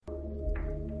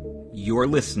You're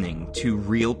listening to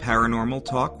Real Paranormal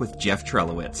Talk with Jeff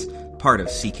Trelowitz, part of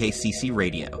CKCC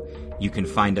Radio. You can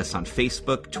find us on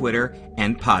Facebook, Twitter,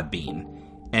 and Podbean.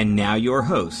 And now your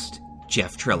host,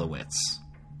 Jeff Trelowitz.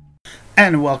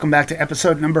 And welcome back to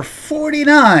episode number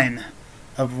 49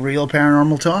 of Real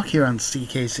Paranormal Talk here on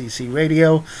CKCC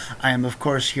Radio. I am, of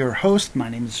course, your host. My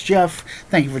name is Jeff.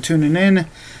 Thank you for tuning in.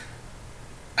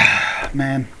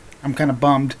 Man, I'm kind of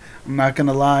bummed. I'm not going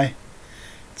to lie.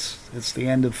 It's the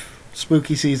end of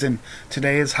spooky season.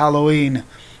 Today is Halloween.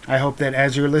 I hope that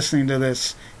as you're listening to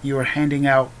this, you are handing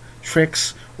out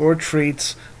tricks or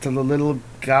treats to the little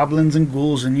goblins and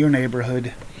ghouls in your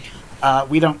neighborhood.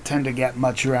 We don't tend to get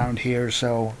much around here,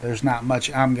 so there's not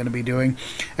much I'm going to be doing.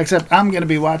 Except I'm going to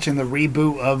be watching the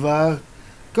reboot of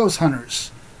Ghost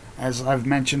Hunters. As I've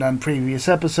mentioned on previous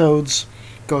episodes,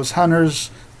 Ghost Hunters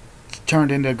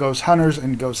turned into Ghost Hunters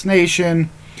and Ghost Nation,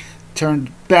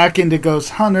 turned back into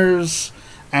Ghost Hunters,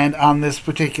 and on this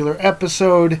particular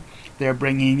episode, they're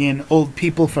bringing in old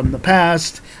people from the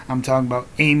past. I'm talking about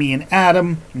Amy and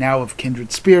Adam, now of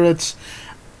Kindred Spirits.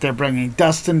 They're bringing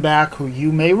Dustin back, who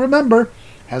you may remember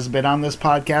has been on this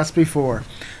podcast before.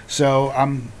 So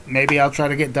maybe I'll try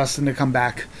to get Dustin to come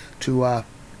back to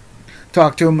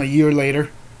talk to him a year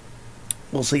later.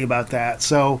 We'll see about that.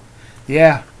 So,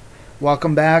 yeah,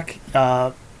 welcome back.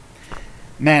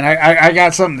 Man, I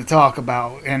got something to talk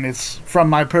about, and it's from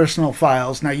my personal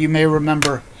files. Now, you may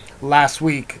remember last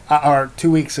week, or 2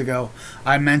 weeks ago,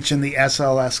 I mentioned the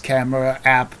SLS camera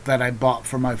app that I bought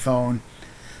for my phone.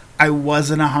 I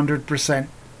wasn't 100%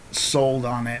 sold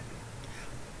on it,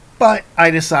 but I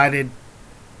decided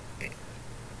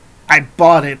I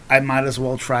bought it, I might as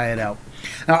well try it out.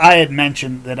 Now, I had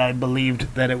mentioned that I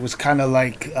believed that it was kind of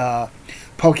like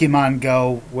Pokemon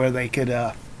Go, where they could,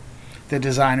 the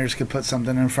designers could put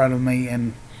something in front of me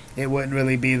and it wouldn't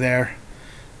really be there.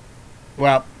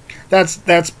 Well,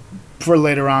 that's for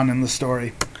later on in the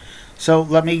story. So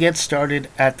let me get started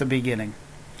at the beginning.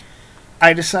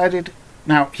 I decided,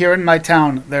 now here in my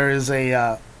town, there is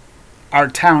our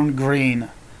town green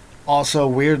also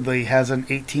weirdly has an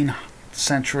 18th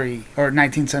century or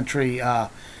 19th century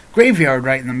graveyard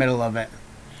right in the middle of it.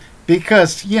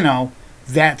 Because, you know,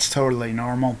 that's totally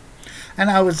normal. And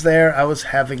I was there, I was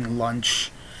having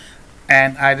lunch,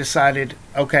 and I decided,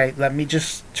 okay, let me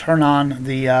just turn on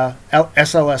the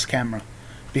SLS camera,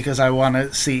 because I want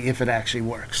to see if it actually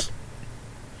works.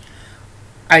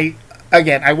 I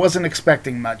wasn't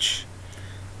expecting much,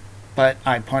 but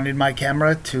I pointed my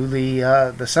camera to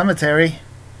the cemetery,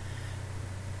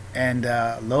 and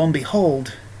lo and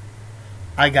behold,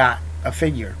 I got a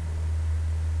figure.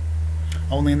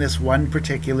 Only in this one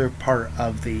particular part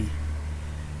of the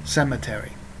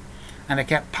cemetery. And it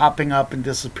kept popping up and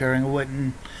disappearing. It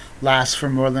wouldn't last for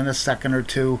more than a second or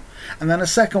two. And then a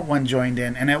second one joined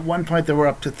in, and at one point there were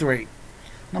up to 3. And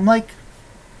I'm like,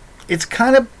 it's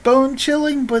kind of bone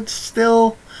chilling, but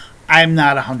still, I'm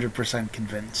not 100%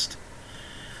 convinced.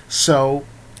 So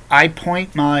I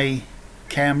point my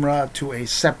camera to a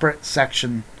separate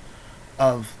section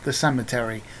of the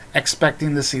cemetery,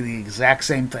 expecting to see the exact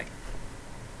same thing.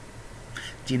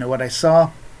 Do you know what I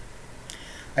saw?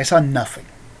 I saw nothing.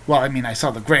 Well, I mean, I saw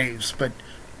the graves, but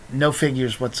no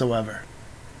figures whatsoever.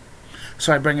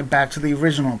 So I bring it back to the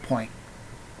original point.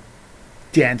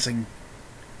 Dancing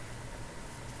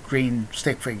green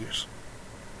stick figures.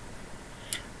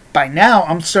 By now,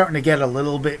 I'm starting to get a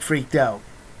little bit freaked out.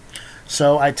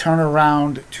 So I turn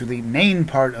around to the main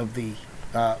part of the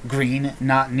green,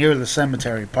 not near the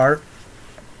cemetery part.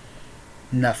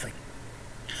 Nothing.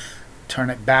 Turn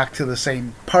it back to the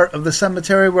same part of the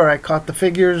cemetery where I caught the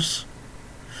figures.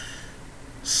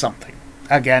 Something.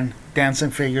 Again,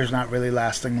 dancing figures not really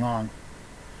lasting long.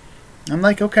 I'm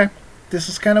like, okay, this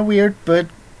is kind of weird, but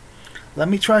let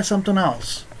me try something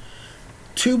else.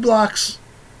 2 blocks,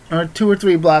 or 2 or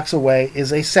 3 blocks away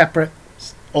is a separate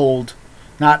old,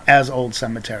 not as old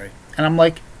cemetery. And I'm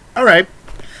like, alright,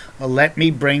 well, let me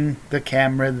bring the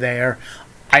camera there.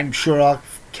 I'm sure I'll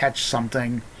catch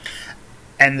something.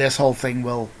 And this whole thing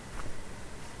will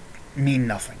mean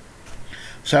nothing.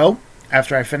 So,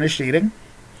 after I finished eating,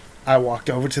 I walked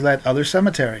over to that other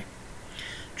cemetery.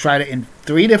 Tried it in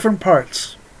 3 different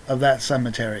parts of that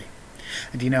cemetery.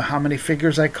 And do you know how many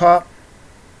figures I caught?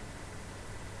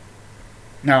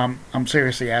 No, I'm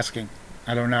seriously asking.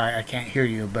 I don't know, I can't hear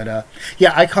you, but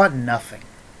yeah, I caught nothing.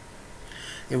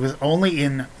 It was only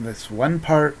in this one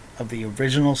part of the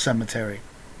original cemetery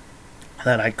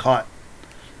that I caught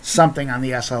something on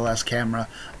the SLS camera,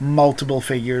 multiple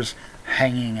figures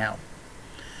hanging out.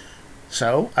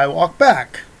 So I walked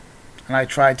back and I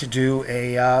tried to do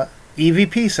a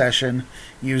EVP session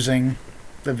using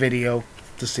the video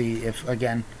to see if,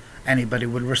 again, anybody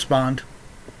would respond.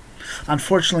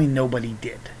 Unfortunately, nobody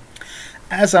did.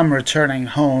 As I'm returning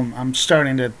home, I'm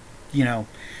starting to,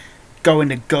 go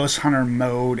into ghost hunter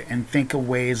mode and think of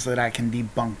ways that I can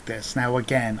debunk this. Now,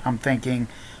 again, I'm thinking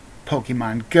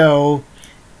Pokemon Go,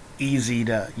 easy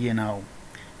to,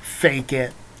 fake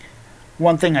it.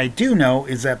 One thing I do know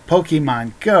is that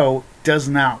Pokemon Go does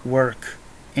not work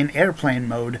in airplane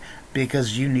mode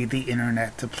because you need the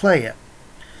internet to play it.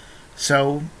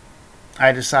 So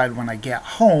I decide when I get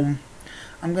home,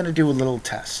 I'm going to do a little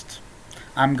test.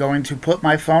 I'm going to put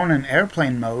my phone in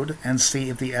airplane mode and see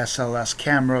if the SLS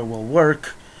camera will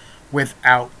work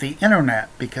without the internet.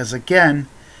 Because again,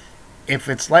 if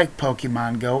it's like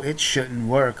Pokemon Go, it shouldn't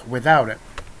work without it.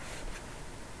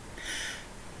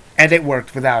 And it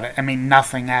worked without it. I mean,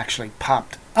 nothing actually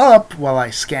popped up while I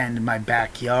scanned my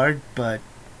backyard, but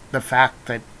the fact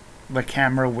that the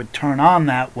camera would turn on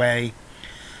that way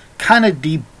kind of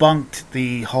debunked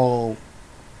the whole,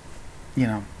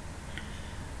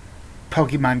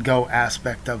 Pokemon Go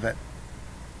aspect of it.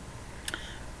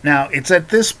 Now, it's at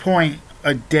this point,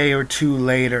 a day or two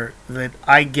later, that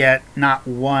I get not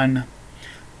one,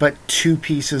 but two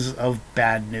pieces of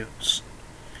bad news.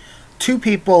 Two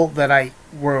people that I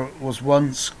was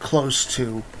once close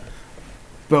to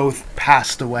both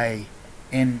passed away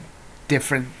in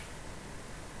different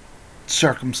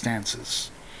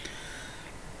circumstances.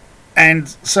 And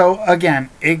so, again,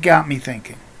 it got me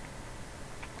thinking.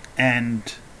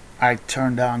 And I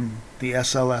turned on the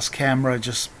SLS camera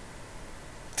just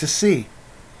to see.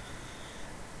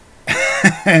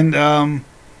 And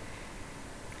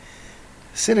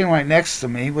sitting right next to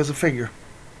me was a figure.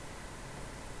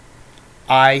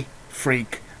 I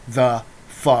freak the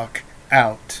fuck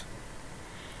out.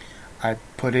 I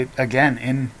put it again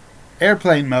in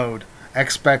airplane mode,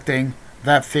 expecting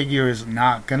that figure is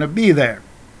not going to be there.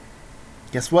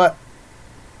 Guess what?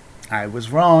 I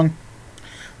was wrong.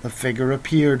 The figure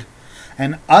appeared.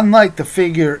 And unlike the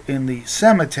figure in the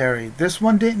cemetery, this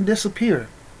one didn't disappear.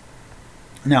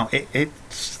 No, it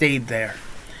stayed there.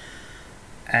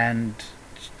 And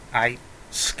I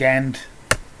scanned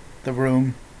the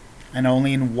room, and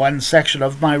only in one section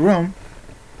of my room,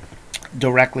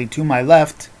 directly to my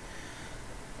left,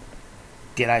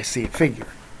 did I see a figure.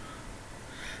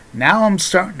 Now I'm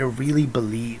starting to really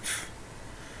believe.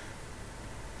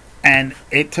 And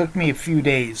it took me a few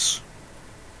days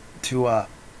to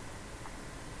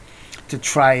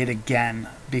try it again,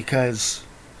 because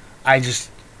I just,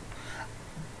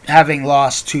 having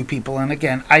lost two people, and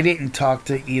again, I didn't talk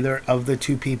to either of the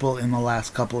two people in the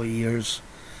last couple of years,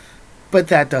 but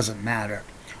that doesn't matter.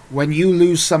 When you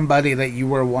lose somebody that you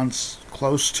were once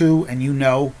close to,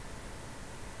 and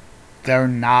they're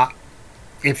not,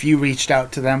 if you reached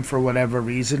out to them for whatever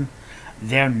reason,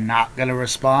 they're not going to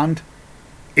respond,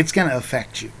 it's going to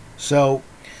affect you. So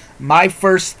my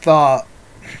first thought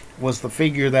was the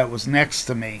figure that was next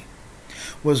to me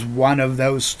was one of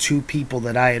those two people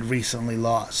that I had recently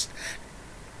lost.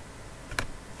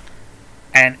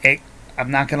 And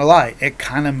I'm not going to lie, it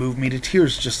kind of moved me to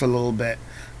tears just a little bit,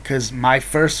 because my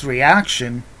first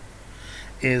reaction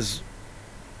is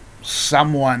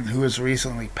someone who has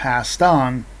recently passed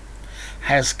on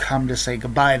has come to say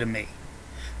goodbye to me.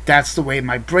 That's the way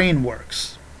my brain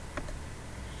works.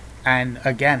 And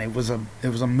again, it was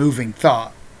a moving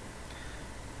thought.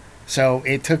 So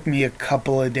it took me a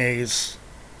couple of days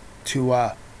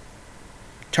to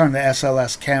turn the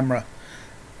SLS camera,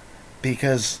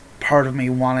 because part of me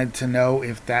wanted to know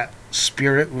if that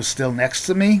spirit was still next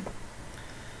to me.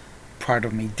 Part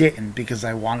of me didn't, because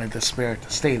I wanted the spirit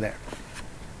to stay there.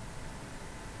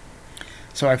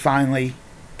 So I finally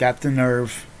got the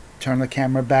nerve, turned the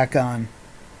camera back on.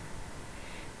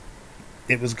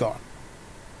 It was gone.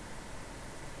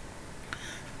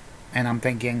 And I'm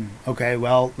thinking, okay,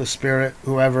 well, the spirit,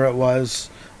 whoever it was,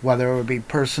 whether it would be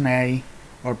person A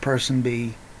or person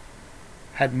B,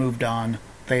 had moved on.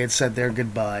 They had said their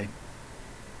goodbye.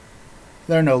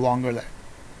 They're no longer there.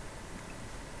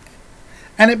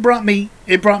 And it brought me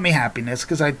happiness,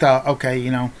 because I thought, okay,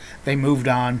 they moved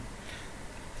on.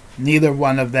 Neither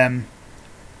one of them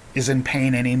is in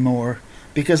pain anymore,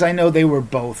 because I know they were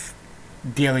both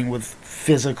dealing with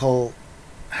physical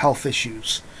health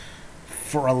issues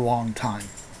for a long time.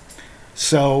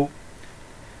 So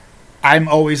I'm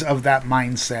always of that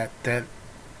mindset that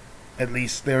at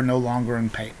least they're no longer in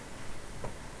pain.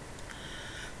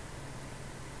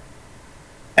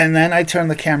 And then I turn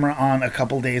the camera on a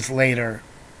couple days later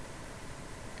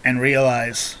and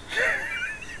realize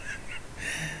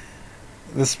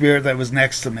the spirit that was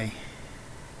next to me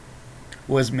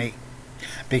was me,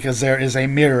 because there is a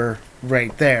mirror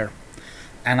right there.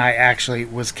 and I actually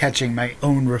was catching my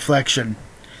own reflection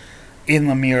in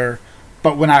the mirror.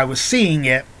 But when I was seeing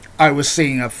it, I was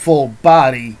seeing a full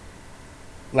body,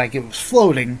 like it was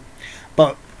floating,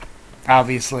 but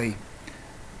obviously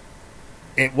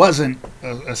it wasn't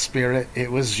a spirit.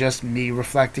 It was just me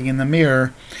reflecting in the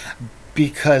mirror,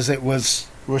 because it was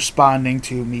responding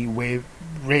to me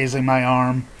raising my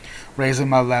arm, raising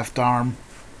my left arm.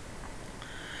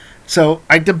 So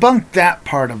I debunked that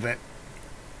part of it,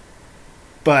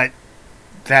 but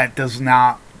that does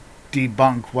not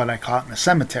debunk what I caught in the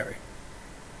cemetery.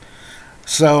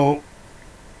 So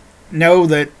know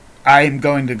that I am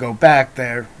going to go back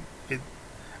there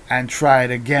and try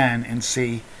it again and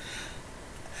see.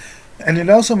 And it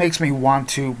also makes me want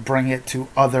to bring it to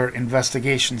other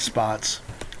investigation spots.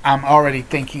 I'm already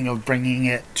thinking of bringing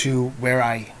it to where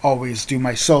I always do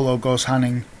my solo ghost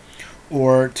hunting,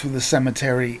 or to the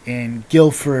cemetery in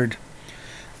Guilford.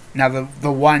 Now,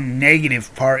 the one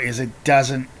negative part is it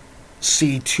doesn't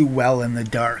see too well in the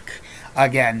dark.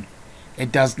 Again,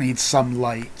 it does need some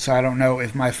light, so I don't know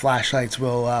if my flashlights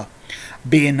will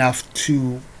be enough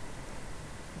to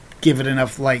give it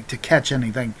enough light to catch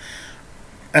anything,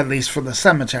 at least for the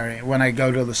cemetery. When I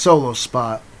go to the solo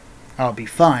spot, I'll be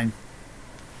fine.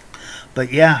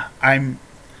 But yeah, I'm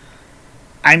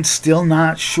still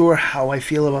not sure how I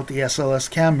feel about the SLS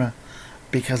camera,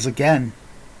 because again,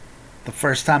 the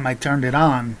first time I turned it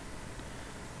on,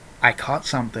 I caught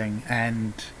something,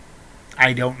 and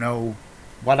I don't know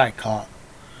what I caught.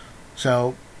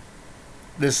 So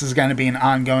this is going to be an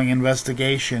ongoing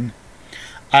investigation.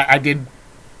 I did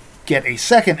get a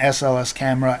second SLS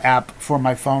camera app for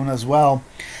my phone as well,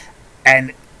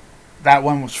 and that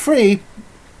one was free.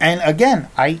 And again,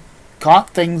 I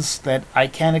caught things that I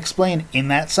can't explain in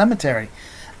that cemetery,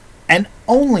 and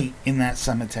only in that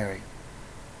cemetery.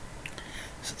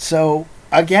 So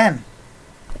again,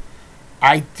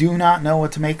 I do not know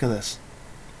what to make of this.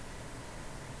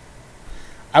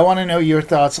 I want to know your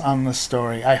thoughts on the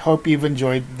story. I hope you've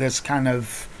enjoyed this kind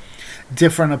of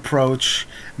different approach,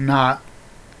 not,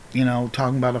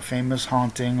 talking about a famous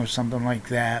haunting or something like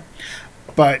that.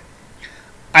 But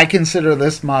I consider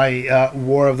this my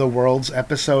War of the Worlds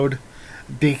episode,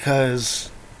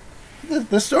 because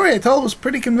the story I told was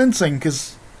pretty convincing,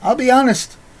 because I'll be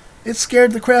honest, it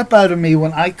scared the crap out of me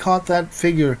when I caught that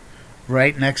figure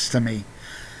right next to me.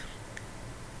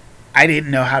 I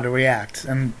didn't know how to react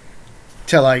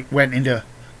until I went into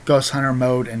Ghost Hunter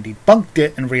mode and debunked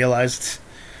it and realized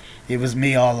it was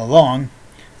me all along.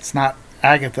 It's not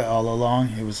Agatha all along,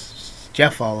 it was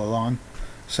Jeff all along.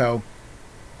 So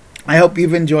I hope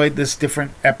you've enjoyed this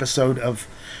different episode of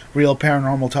Real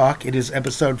Paranormal Talk. It is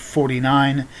episode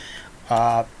 49.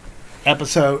 I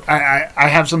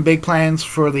have some big plans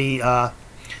for the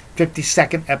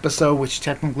 52nd episode, which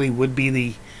technically would be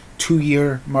the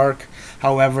 2-year mark.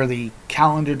 However, the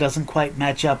calendar doesn't quite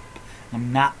match up.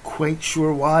 I'm not quite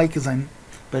sure why,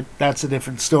 but that's a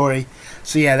different story.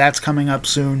 So yeah, that's coming up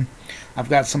soon. I've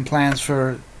got some plans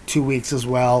for 2 weeks as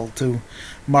well to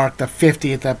mark the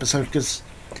 50th episode, because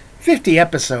 50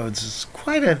 episodes is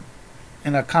quite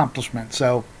an accomplishment.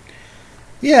 So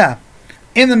yeah,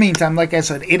 in the meantime, like I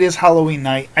said, it is Halloween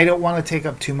night. I don't want to take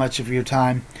up too much of your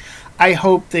time. I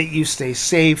hope that you stay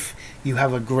safe. You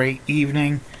have a great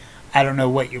evening. I don't know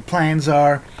what your plans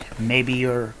are. Maybe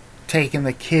you're taking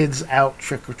the kids out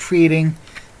trick-or-treating.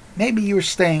 Maybe you're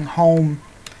staying home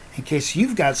in case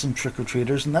you've got some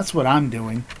trick-or-treaters, and that's what I'm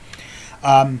doing.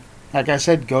 Like I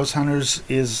said, Ghost Hunters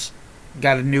is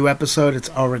got a new episode. It's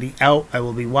already out. I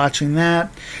will be watching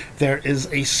that. There is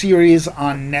a series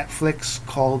on Netflix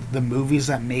called The Movies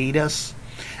That Made Us,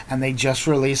 and they just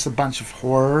released a bunch of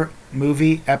horror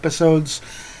movie episodes.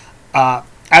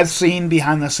 I've seen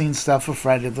behind-the-scenes stuff of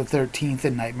Friday the 13th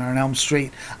and Nightmare on Elm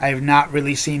Street. I have not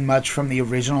really seen much from the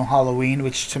original Halloween,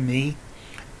 which to me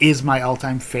is my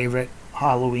all-time favorite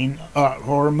Halloween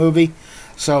horror movie.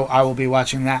 So I will be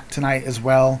watching that tonight as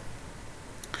well.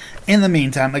 In the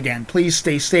meantime, again, please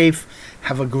stay safe.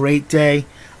 Have a great day.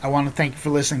 I want to thank you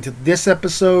for listening to this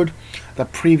episode, the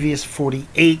previous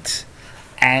 48,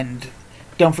 and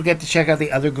don't forget to check out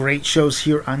the other great shows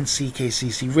here on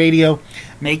CKCC Radio.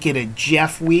 Make it a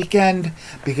Jeff weekend,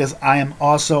 because I am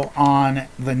also on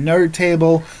the Nerd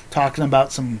Table talking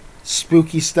about some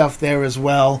spooky stuff there as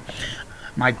well.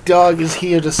 My dog is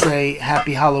here to say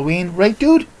Happy Halloween. Right,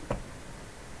 dude?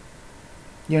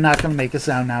 You're not going to make a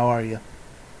sound now, are you?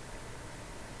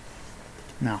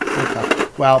 No. Okay.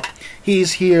 Well,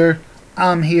 he's here.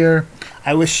 I'm here.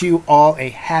 I wish you all a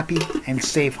happy and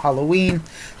safe Halloween.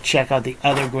 Check out the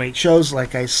other great shows,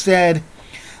 like I said.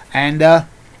 And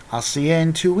I'll see you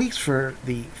in 2 weeks for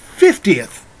the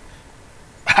 50th.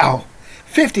 Wow.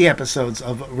 50 episodes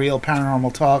of Real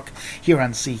Paranormal Talk here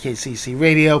on CKCC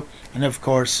Radio. And of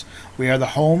course, we are the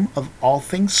home of all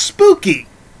things spooky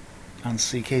on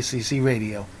CKCC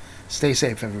Radio. Stay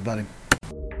safe, everybody.